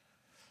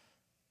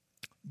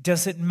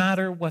 Does it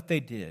matter what they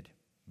did?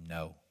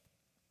 No.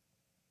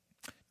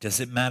 Does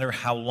it matter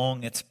how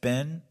long it's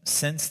been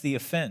since the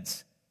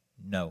offense?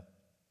 No.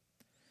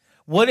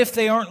 What if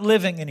they aren't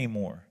living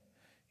anymore?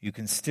 You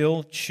can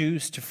still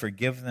choose to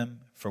forgive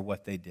them for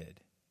what they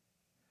did.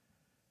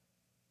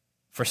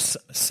 For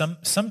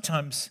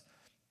sometimes,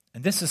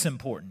 and this is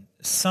important,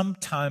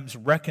 sometimes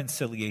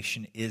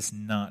reconciliation is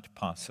not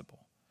possible.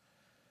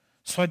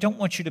 So I don't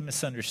want you to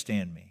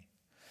misunderstand me.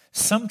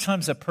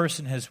 Sometimes a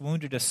person has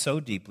wounded us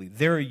so deeply,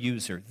 they're a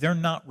user. They're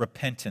not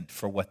repentant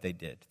for what they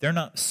did. They're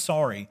not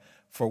sorry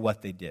for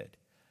what they did.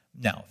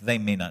 Now, they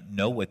may not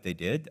know what they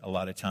did. A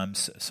lot of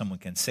times someone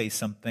can say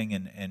something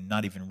and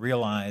not even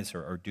realize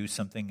or do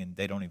something and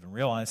they don't even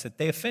realize that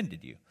they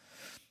offended you.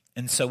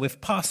 And so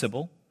if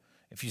possible,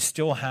 if you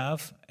still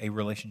have a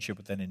relationship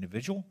with that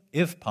individual,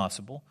 if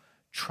possible,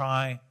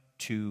 try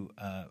to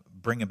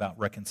bring about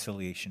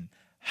reconciliation.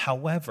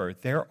 However,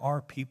 there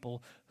are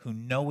people who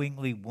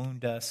knowingly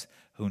wound us,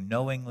 who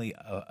knowingly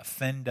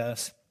offend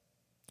us,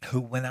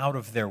 who went out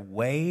of their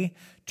way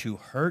to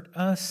hurt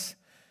us.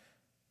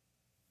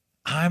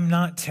 I'm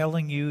not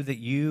telling you that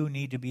you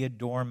need to be a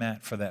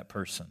doormat for that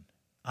person.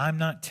 I'm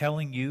not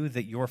telling you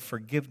that your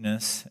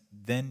forgiveness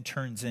then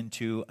turns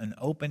into an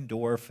open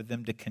door for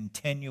them to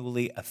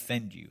continually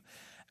offend you.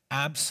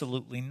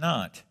 Absolutely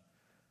not.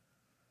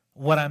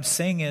 What I'm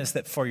saying is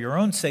that for your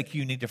own sake,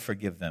 you need to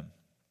forgive them.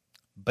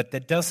 But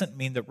that doesn't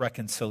mean that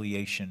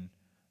reconciliation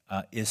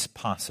is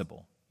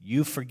possible.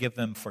 You forgive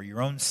them for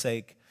your own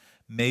sake.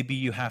 Maybe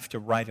you have to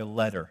write a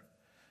letter.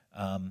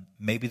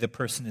 Maybe the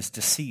person is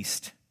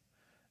deceased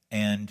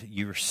and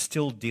you're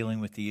still dealing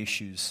with the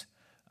issues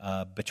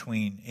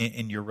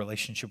in your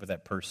relationship with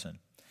that person.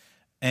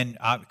 And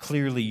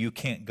clearly you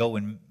can't go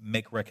and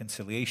make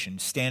reconciliation.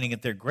 Standing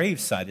at their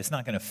graveside is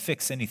not going to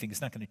fix anything.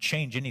 It's not going to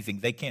change anything.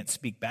 They can't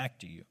speak back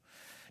to you.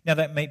 Now,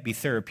 that might be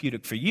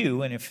therapeutic for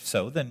you, and if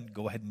so, then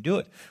go ahead and do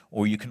it.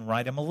 Or you can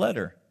write them a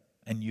letter,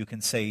 and you can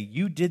say,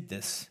 you did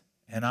this,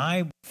 and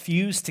I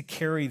refuse to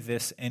carry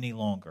this any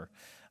longer.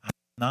 I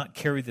will not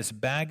carry this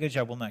baggage.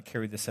 I will not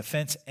carry this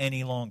offense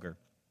any longer.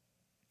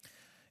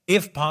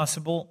 If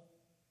possible,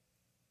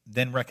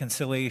 then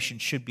reconciliation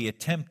should be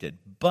attempted.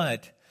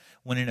 But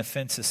when an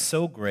offense is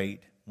so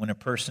great, when a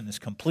person is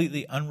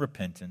completely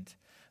unrepentant,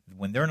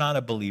 when they're not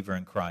a believer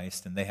in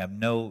Christ and they have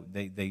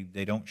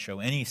they don't show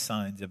any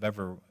signs of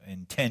ever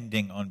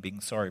intending on being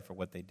sorry for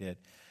what they did,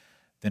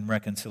 then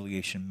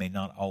reconciliation may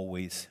not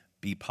always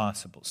be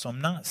possible. So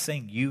I'm not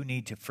saying you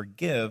need to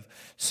forgive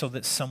so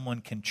that someone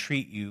can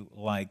treat you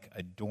like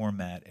a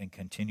doormat and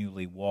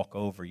continually walk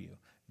over you.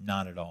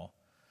 Not at all.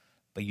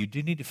 But you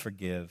do need to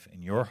forgive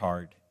in your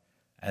heart,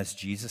 as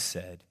Jesus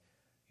said.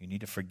 You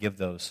need to forgive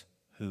those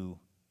who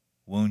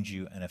wound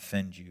you and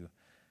offend you.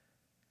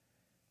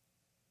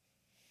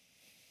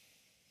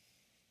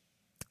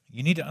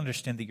 You need to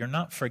understand that you're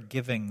not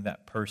forgiving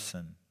that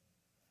person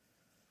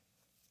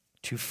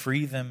to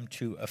free them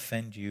to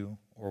offend you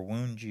or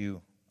wound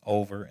you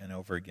over and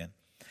over again.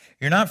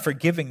 You're not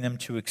forgiving them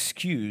to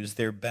excuse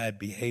their bad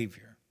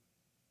behavior.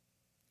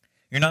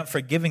 You're not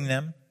forgiving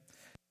them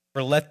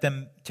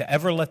to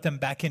ever let them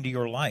back into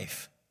your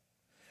life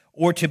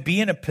or to be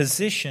in a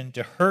position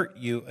to hurt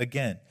you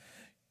again.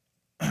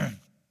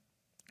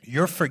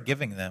 You're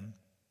forgiving them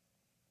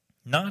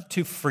not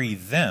to free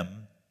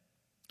them,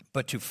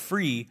 but to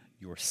free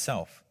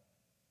yourself.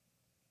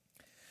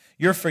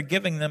 You're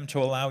forgiving them to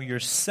allow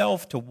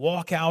yourself to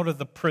walk out of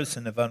the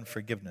prison of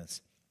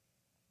unforgiveness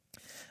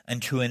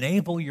and to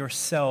enable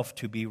yourself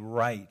to be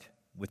right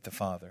with the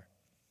Father.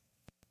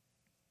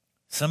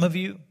 Some of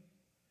you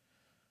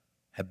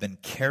have been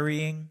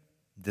carrying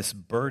this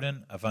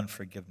burden of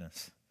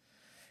unforgiveness.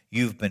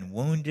 You've been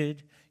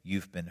wounded,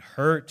 you've been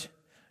hurt,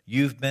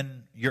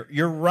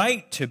 you're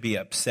right to be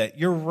upset,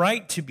 you're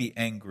right to be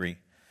angry.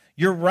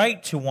 You're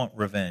right to want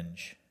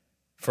revenge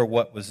for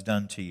what was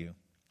done to you.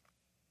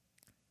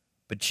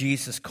 But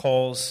Jesus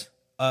calls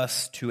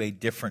us to a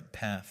different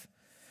path,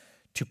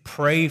 to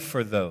pray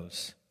for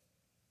those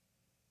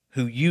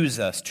who use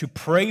us, to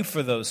pray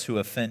for those who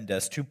offend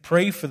us, to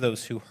pray for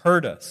those who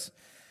hurt us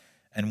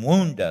and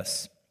wound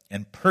us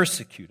and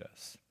persecute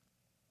us.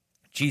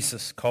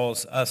 Jesus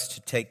calls us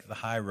to take the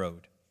high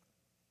road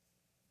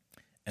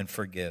and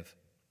forgive.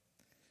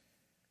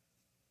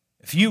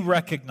 If you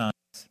recognize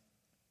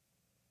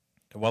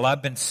while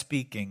I've been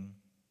speaking,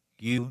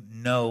 you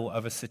know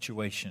of a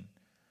situation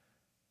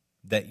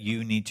that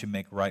you need to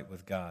make right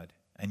with God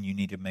and you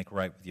need to make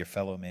right with your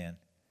fellow man.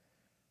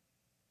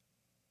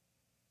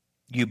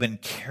 You've been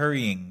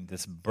carrying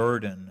this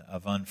burden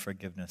of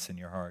unforgiveness in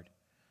your heart.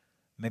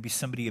 Maybe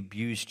somebody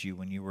abused you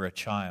when you were a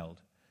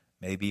child.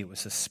 Maybe it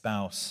was a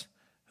spouse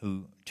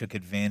who took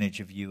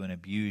advantage of you and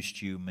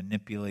abused you,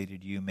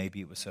 manipulated you.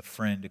 Maybe it was a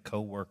friend, a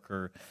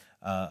coworker,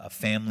 a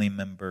family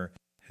member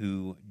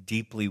who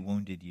deeply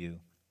wounded you.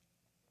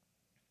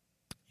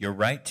 You're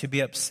right to be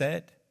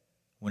upset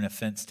when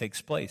offense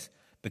takes place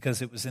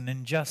because it was an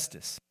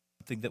injustice,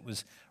 something that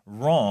was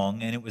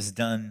wrong and it was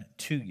done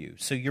to you.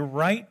 So you're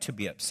right to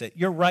be upset.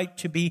 You're right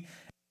to be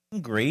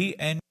angry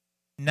and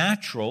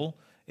natural.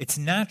 It's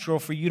natural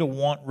for you to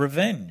want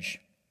revenge.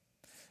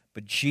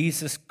 But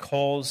Jesus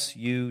calls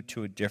you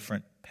to a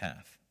different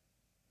path.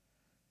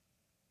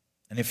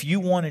 And if you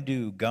want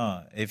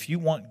God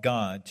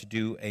to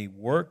do a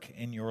work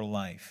in your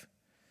life,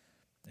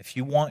 if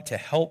you want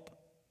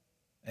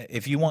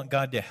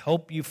God to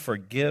help you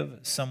forgive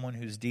someone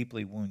who's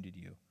deeply wounded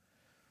you,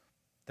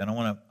 then I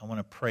want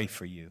to pray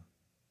for you.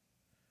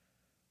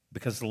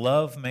 Because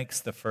love makes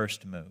the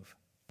first move.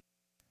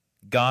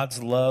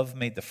 God's love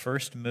made the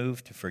first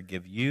move to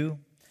forgive you.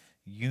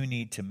 You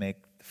need to make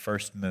the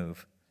first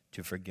move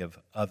to forgive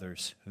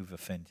others who've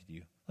offended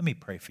you. Let me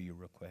pray for you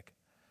real quick.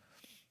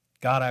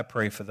 God, I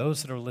pray for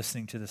those that are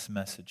listening to this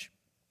message,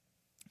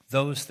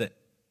 those that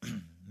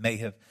may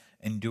have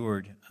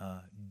endured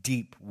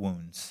deep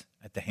wounds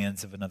at the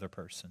hands of another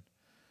person.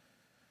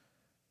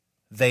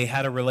 They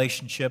had a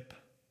relationship,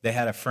 they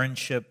had a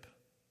friendship,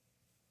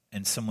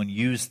 and someone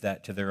used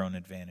that to their own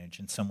advantage,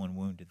 and someone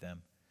wounded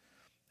them.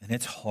 And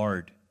it's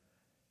hard.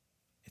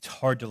 It's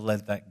hard to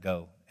let that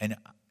go. And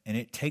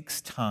it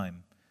takes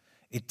time.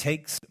 It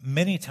takes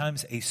many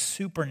times a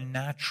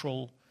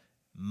supernatural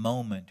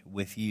moment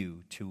with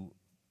you to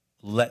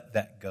let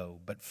that go.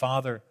 But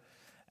Father,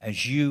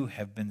 as you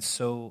have been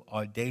so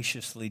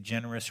audaciously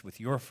generous with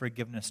your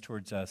forgiveness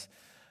towards us,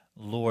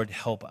 Lord,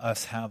 help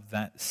us have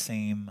that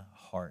same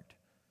heart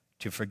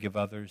to forgive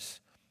others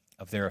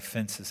of their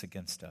offenses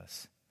against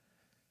us.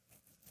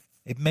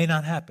 It may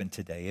not happen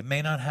today. It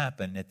may not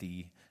happen at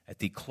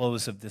the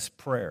close of this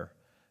prayer,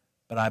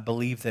 but I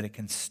believe that it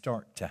can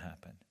start to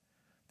happen,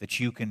 that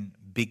you can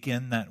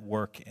begin that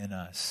work in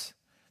us,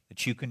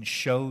 that you can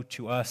show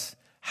to us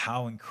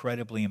how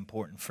incredibly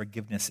important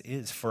forgiveness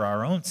is for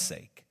our own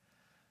sake,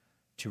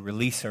 to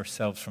release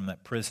ourselves from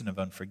that prison of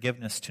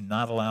unforgiveness, to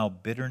not allow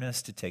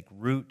bitterness to take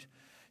root,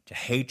 to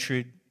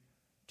hatred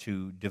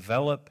to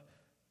develop,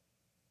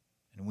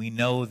 And we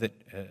know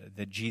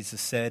that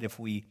Jesus said if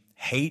we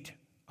hate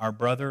our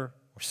brother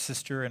or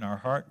sister in our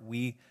heart,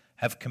 we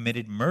have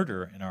committed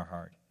murder in our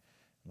heart.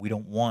 We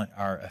don't want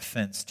our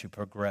offense to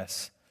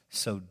progress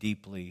so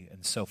deeply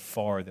and so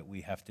far that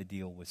we have to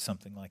deal with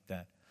something like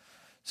that.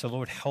 So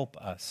Lord, help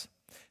us.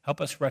 Help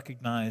us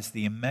recognize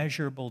the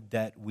immeasurable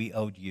debt we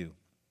owed you,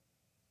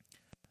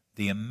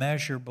 the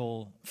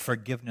immeasurable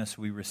forgiveness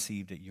we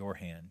received at your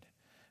hand.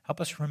 Help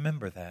us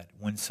remember that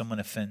when someone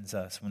offends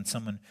us, when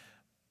someone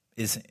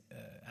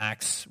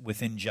acts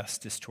with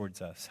injustice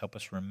towards us. Help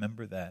us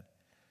remember that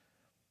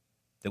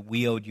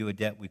we owed you a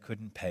debt we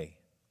couldn't pay,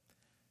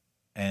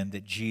 and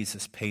that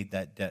Jesus paid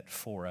that debt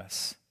for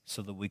us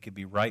so that we could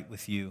be right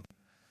with you.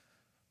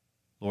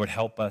 Lord,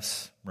 help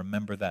us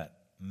remember that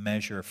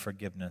measure of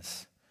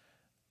forgiveness,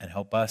 and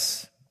help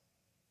us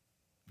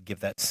give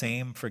that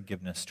same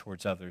forgiveness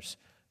towards others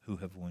who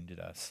have wounded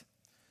us.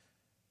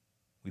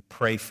 We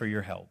pray for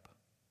your help.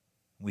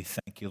 We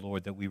thank you,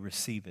 Lord, that we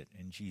receive it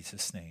in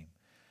Jesus' name,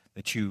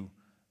 that you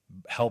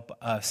help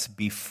us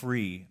be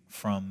free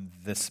from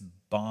this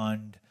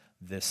bond,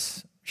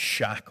 this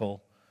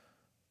shackle,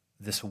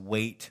 this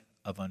weight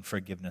of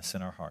unforgiveness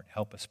in our heart.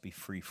 Help us be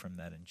free from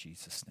that in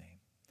Jesus' name.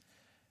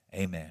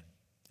 Amen.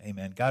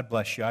 Amen. God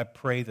bless you. I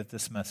pray that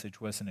this message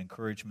was an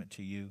encouragement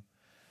to you.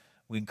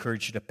 We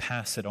encourage you to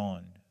pass it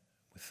on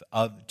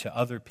to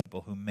other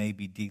people who may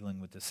be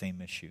dealing with the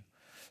same issue.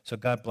 So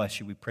God bless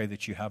you. We pray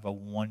that you have a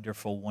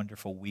wonderful,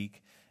 wonderful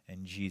week.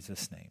 In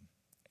Jesus' name,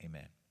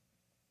 amen.